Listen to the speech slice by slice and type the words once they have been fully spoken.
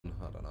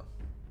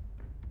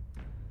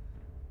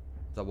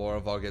The War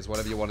of August,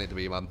 whatever you want it to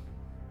be, man.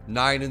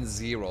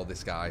 9-0,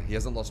 this guy. He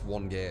hasn't lost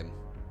one game.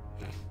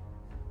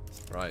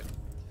 Right.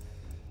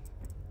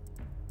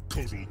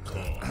 Total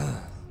calm.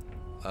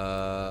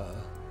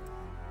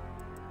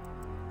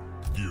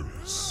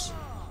 Gearless.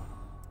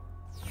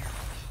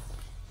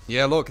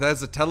 Yeah, look, there's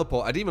the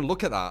teleport. I didn't even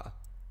look at that.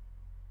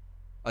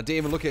 I didn't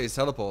even look at his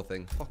teleport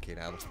thing. Fucking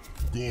hell.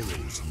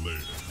 Goro's lair.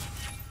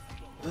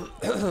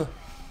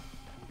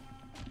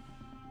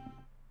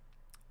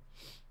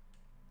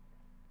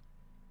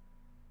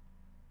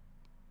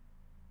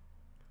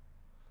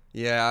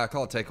 Yeah, I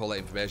can't take all that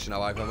information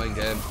now. I'm in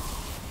game.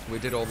 We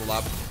did all the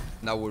lab.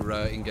 Now we're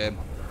in game.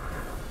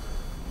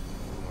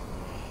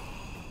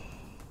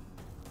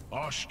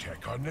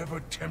 Aztec are never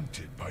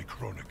tempted by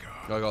Chronica.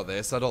 I got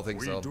this. I don't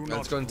think so.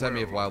 It's going to take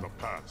me a while.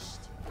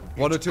 Past.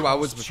 1 or 2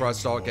 hours before I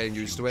start getting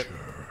used to it.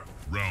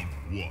 Round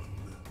 1.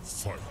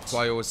 Fight. That's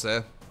what I always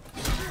say.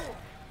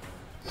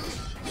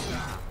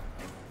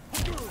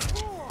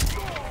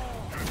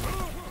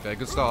 Okay,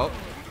 good start.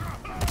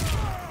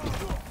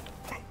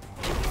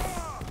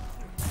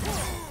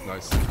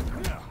 Nice.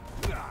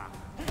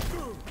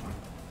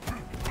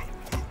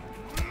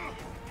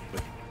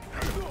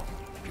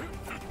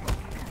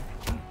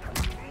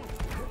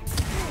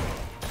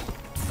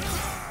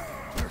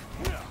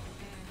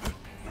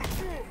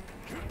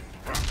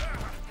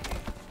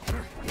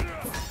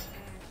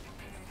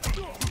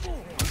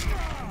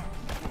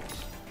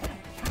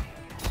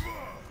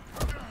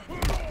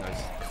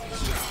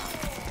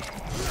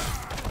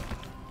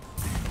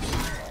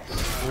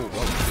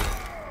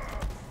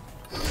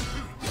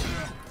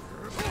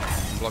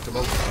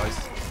 Blockable, nice.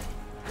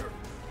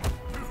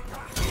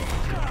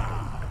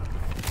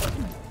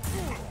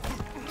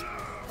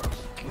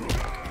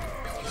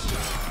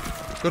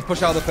 Good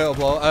push out of the fatal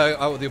blow,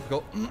 out of the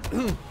uppercut.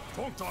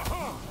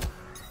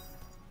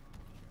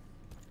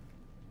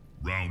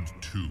 Round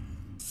 2,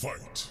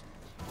 fight.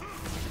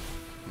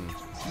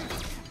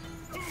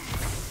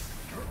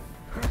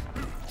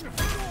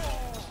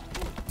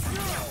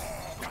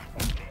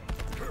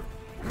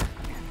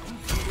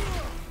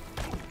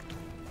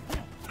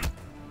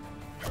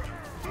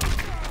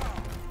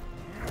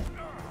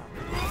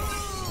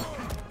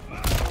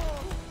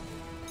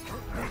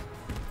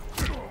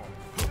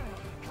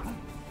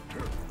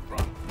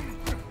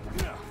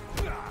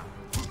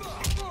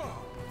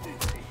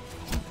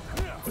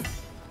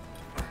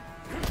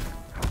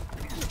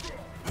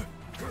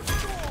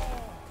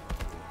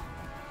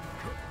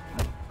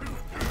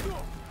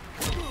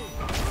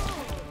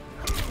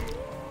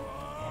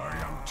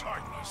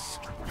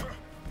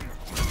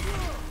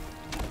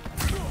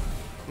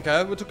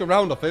 Okay, we took a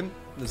round off him.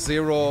 The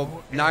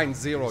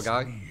 0-9-0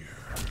 guy.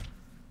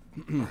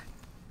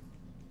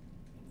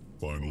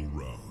 Final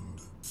round.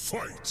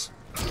 Fight!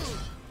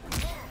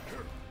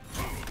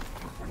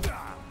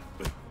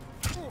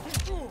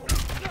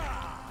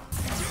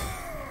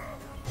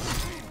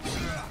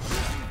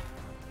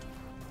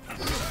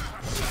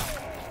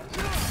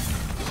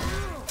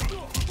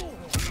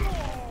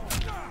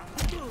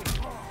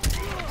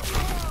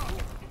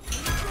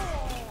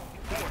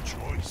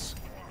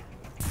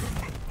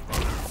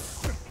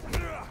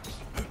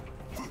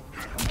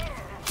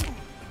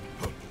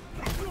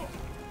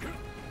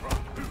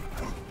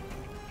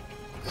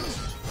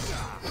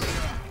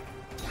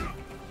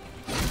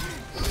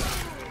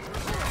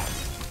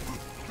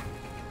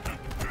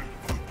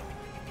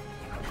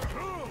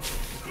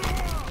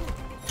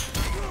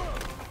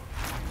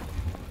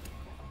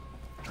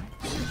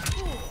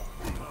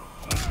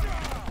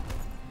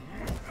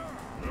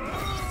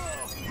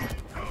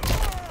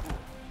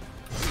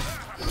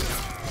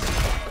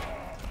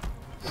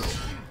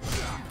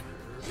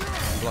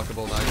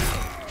 Blockable, nice.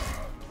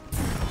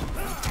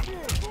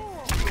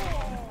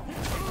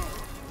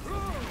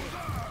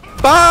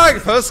 Bang!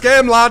 First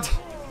game, lad.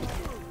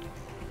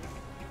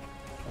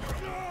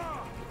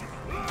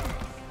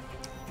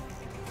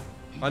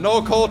 I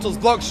know Cortal's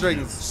block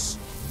strings.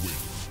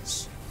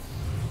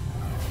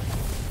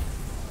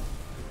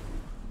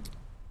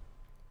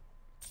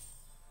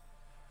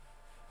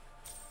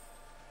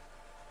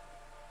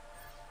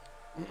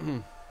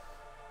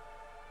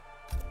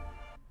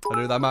 I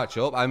do that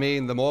matchup. I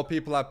mean, the more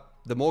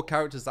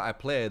characters that I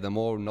play, the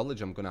more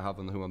knowledge I'm gonna have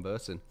on who I'm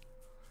versing.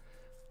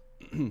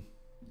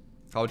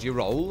 How do you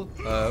roll?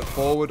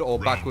 Forward or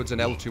backwards and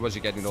L2 as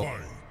you're getting up.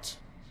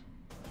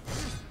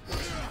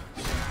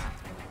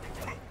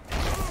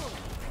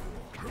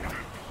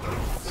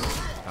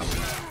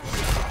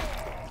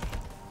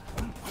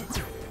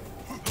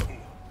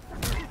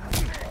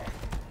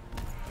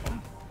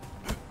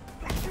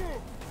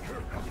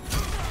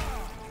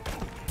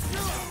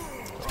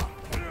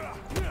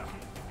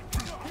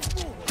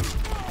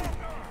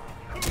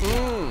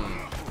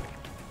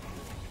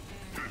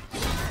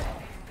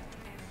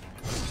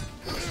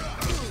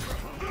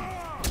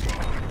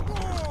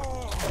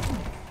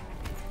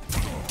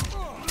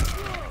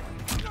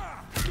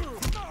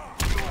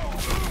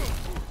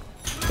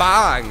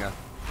 Bang!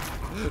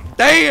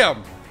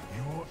 Damn!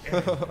 Your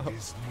end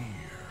is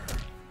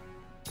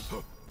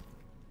near.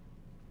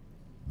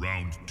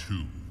 Round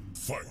 2,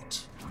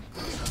 fight.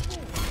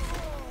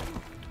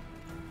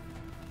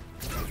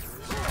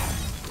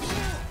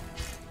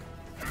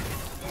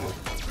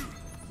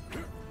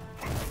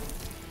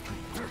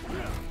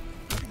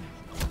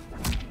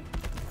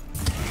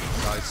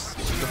 Nice.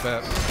 Good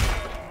bet.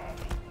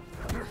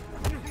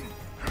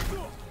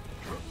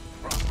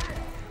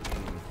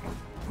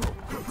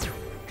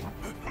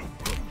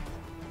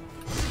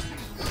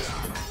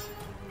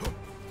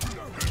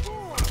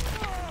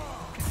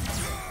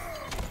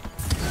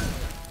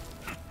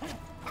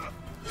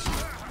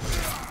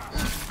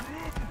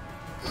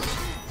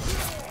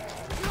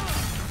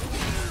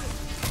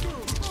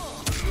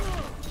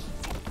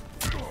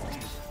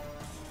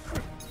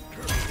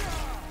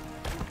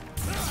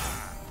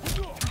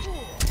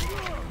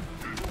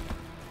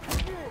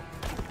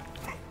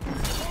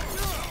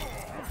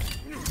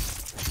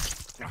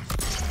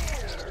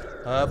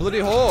 Bloody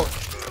Hawk.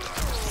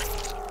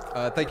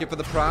 Thank you for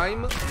the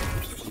prime.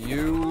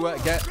 You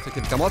get to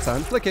come on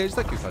and flick age.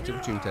 Thank you for the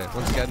opportunity.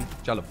 Once again,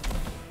 shalom.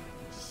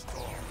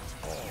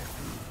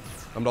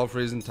 I'm not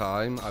freezing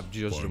time. I've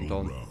just jumped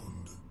on. Round.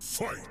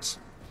 Fight.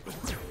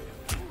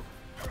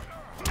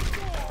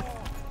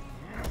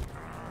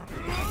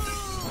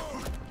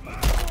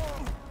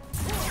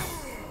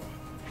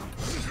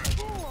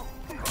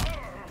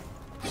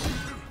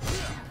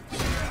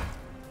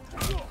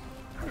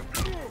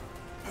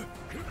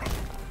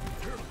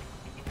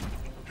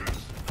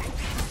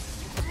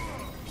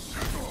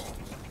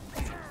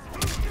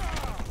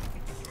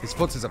 His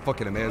footsies are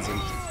fucking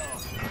amazing.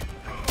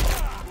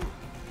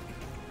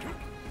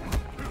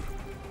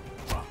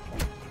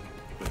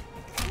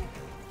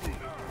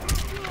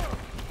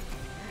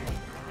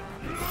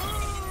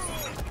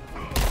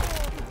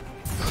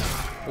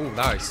 Oh,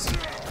 nice.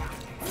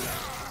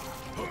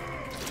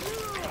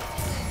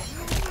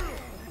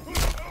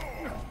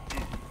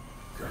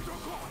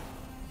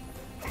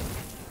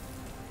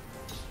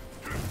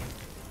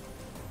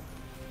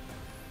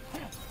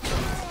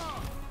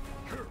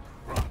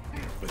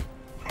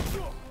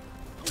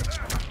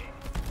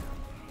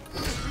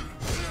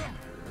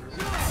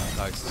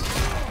 Nice.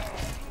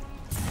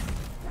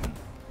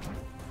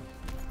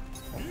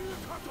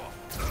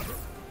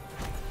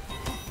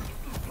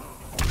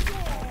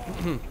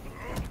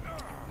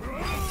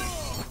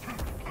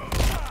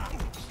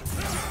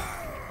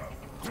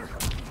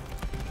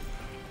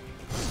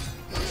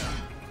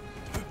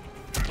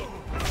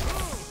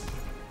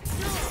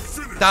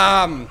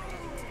 Damn!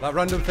 That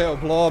random fatal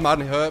blow,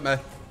 man, it hurt me.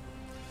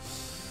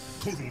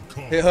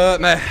 It hurt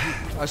me.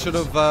 I should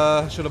have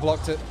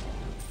blocked it.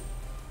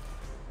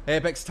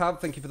 Apex Tab,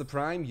 thank you for the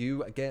prime.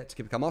 You get to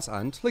keep Kamos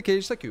and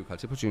Lickage, thank you.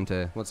 Quite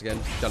opportunity. Once again,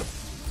 shut up.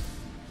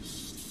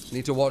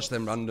 Need to watch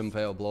them random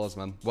fatal blows,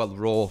 man. Well,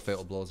 raw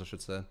fatal blows, I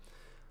should say.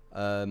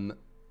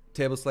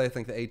 Table Slayer,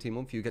 thank you for the 18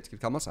 month. You get to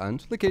keep Kamos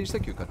and Lickage,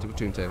 thank you. Quite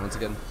opportunity. Once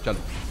again, shut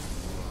up.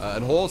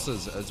 And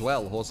Horses as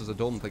well. Horses are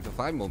done. Thank you for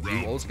 5 months.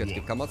 You also get to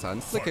keep Kamos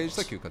and Lickage,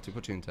 thank you. Quite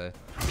opportunity.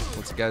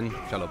 Once again,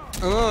 shut up.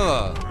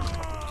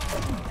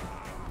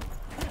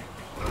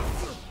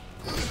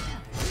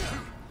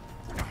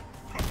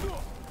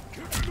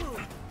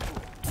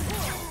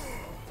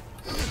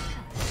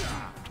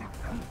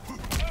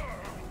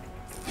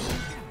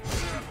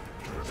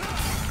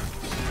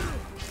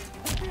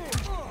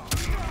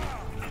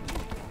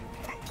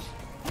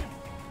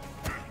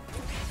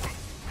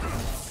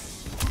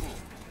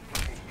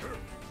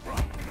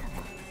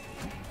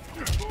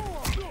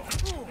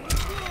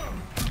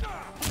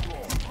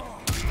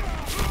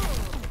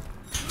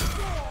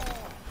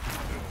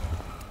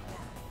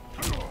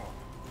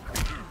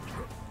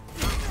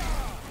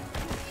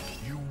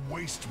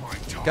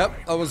 Yep,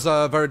 I was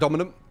very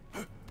dominant.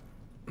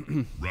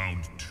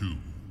 Round 2,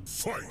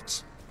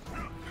 fight.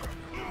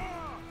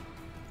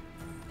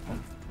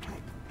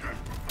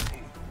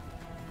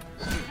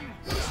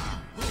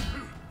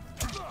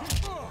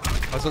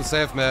 That's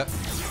unsafe, mate.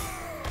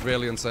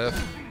 Really unsafe.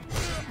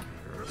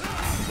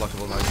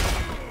 Unblockable,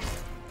 nice.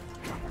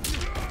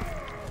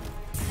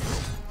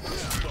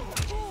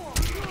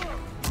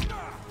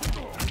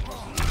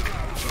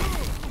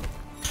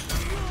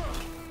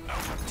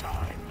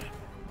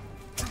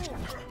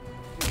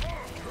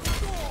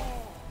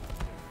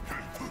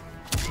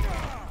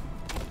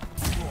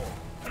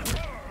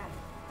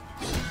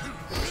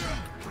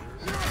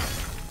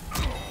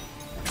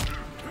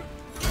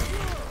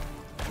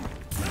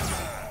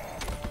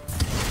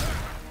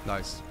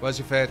 Nice. Where's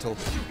your fatal?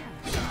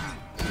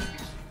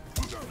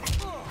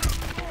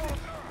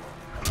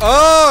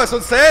 Oh, it's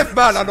unsafe,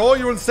 man. I know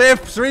you're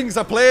unsafe strings.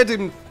 I played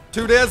him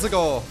 2 days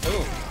ago.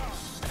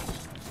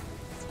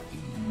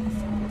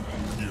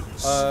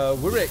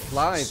 Wirik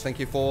Live, thank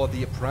you for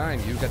the prime.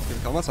 You get to give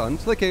a comment on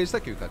the cage.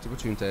 Thank you. Got the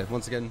opportunity.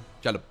 Once again,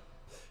 Jalub.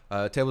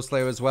 Table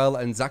Slayer as well,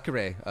 and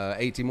Zachary,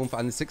 18 month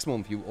and 6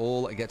 month. You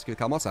all get to give a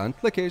comment on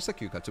the cage.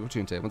 Thank you. Got the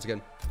opportunity. Once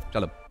again,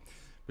 Jalub.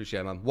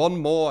 Appreciate it, man. One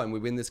more and we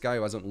win this guy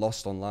who hasn't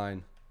lost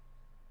online.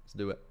 Let's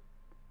do it.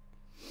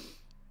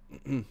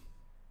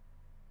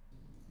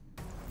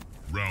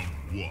 Round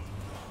 1,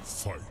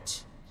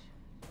 fight.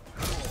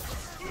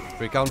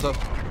 Free counter.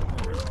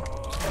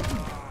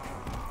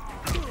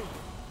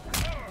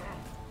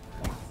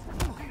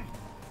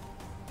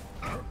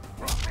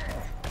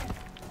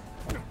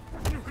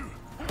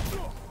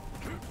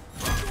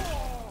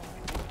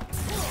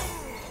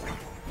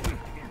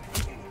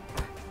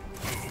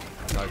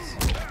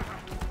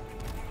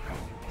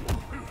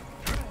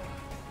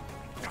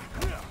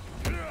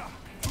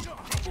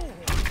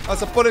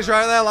 That's a punish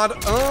right there, lad.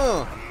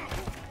 Oh.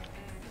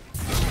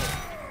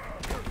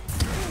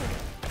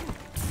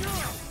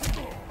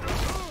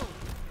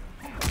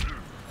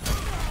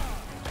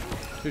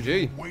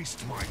 GG.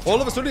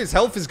 All of a sudden his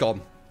health is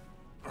gone.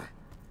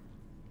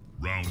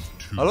 Round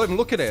 2. I don't even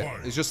look at it.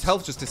 It's just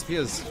health just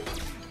disappears.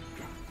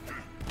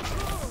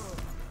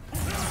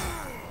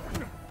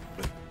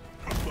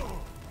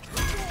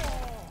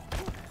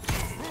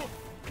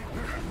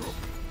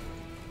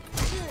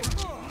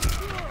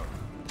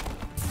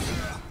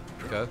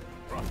 Okay.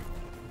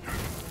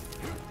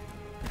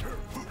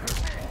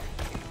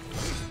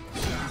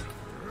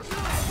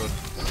 Good.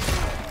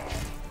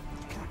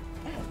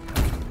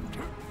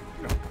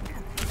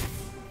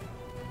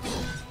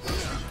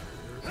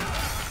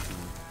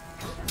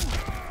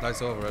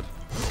 Nice overhead.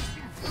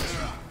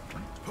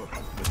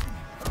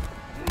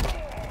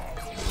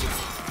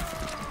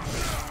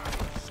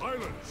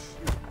 Silence.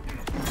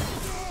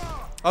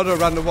 I'll do a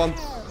random one.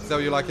 See how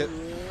you like it.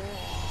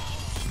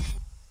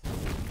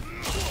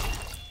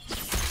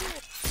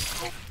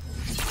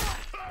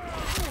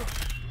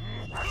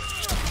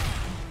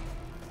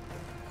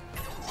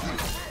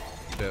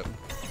 Yeah.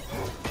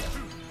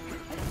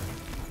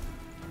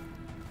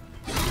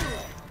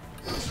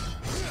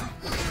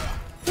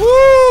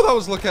 Woo! That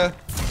was lucky.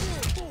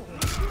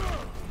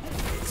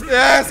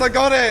 Yes, I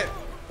got it!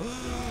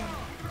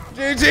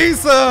 GG,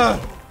 sir!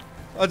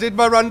 I did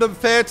my random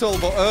fatal,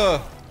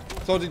 but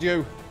so did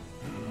you.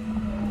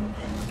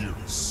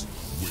 Nearest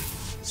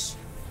wins.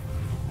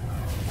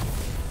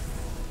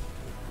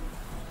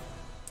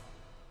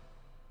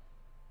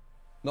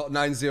 Not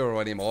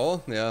 9-0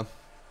 anymore, yeah.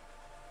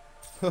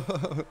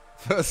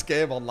 First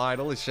game online,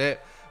 holy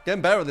shit.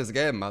 Getting better at this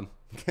game, man.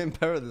 Getting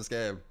better at this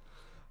game.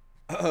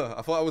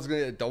 I thought I was going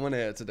to get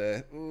dominated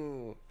today.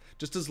 Ooh.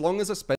 Just as long as I spend